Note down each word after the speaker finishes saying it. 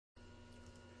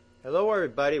Hello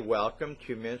everybody, welcome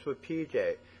to Men's with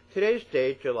PJ. Today's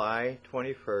date, July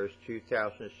 21st,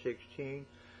 2016.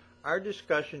 Our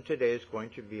discussion today is going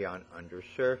to be on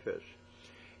Undersurface.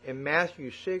 In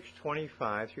Matthew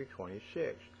 6:25 through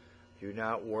 26, do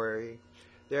not worry.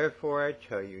 Therefore I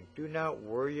tell you, do not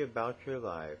worry about your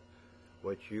life,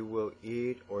 what you will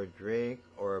eat or drink,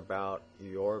 or about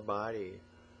your body,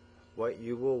 what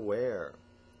you will wear.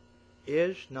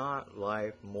 Is not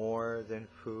life more than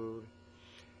food,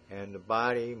 and the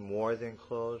body more than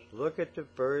clothes? Look at the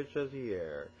birds of the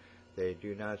air. They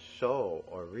do not sow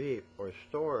or reap or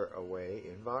store away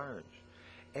in barns,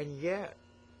 and yet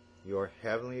your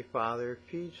heavenly Father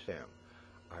feeds them.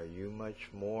 Are you much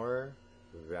more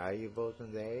valuable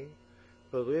than they?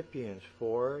 Philippians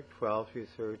 4:12 through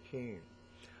 13.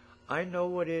 I know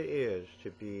what it is to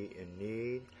be in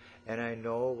need, and I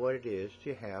know what it is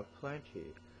to have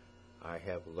plenty. I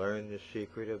have learned the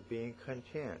secret of being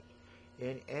content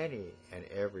in any and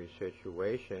every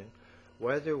situation,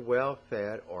 whether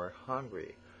well-fed or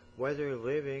hungry, whether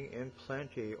living in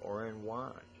plenty or in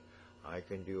want. I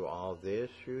can do all this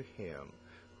through Him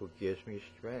who gives me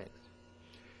strength.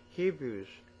 Hebrews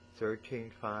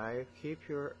 13:5. Keep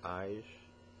your eyes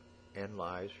and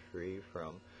lives free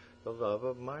from the love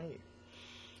of money,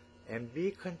 and be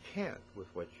content with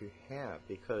what you have,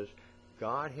 because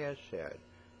God has said,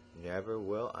 never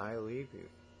will I leave you,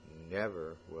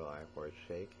 never will I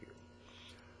forsake you.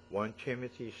 1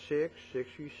 Timothy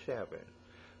 6:6-7.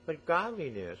 But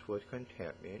godliness with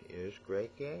contentment is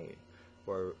great gain,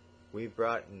 for we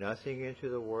brought nothing into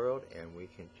the world, and we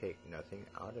can take nothing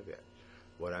out of it.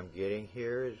 What I'm getting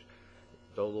here is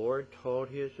the Lord told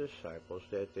His disciples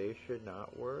that they should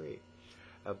not worry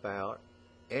about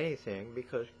anything,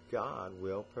 because God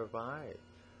will provide.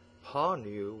 Paul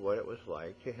knew what it was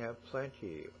like to have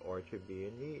plenty or to be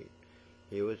in need.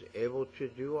 He was able to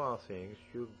do all things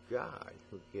through God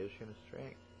who gives him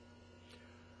strength.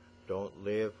 Don't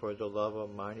live for the love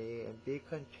of money, and be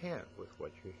content with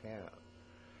what you have.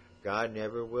 God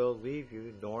never will leave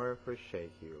you nor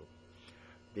forsake you.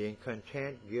 Being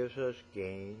content gives us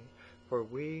gain, for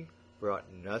we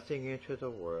brought nothing into the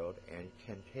world and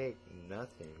can take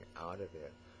nothing out of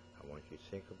it. I want you to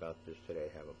think about this today.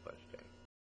 Have a blessed day.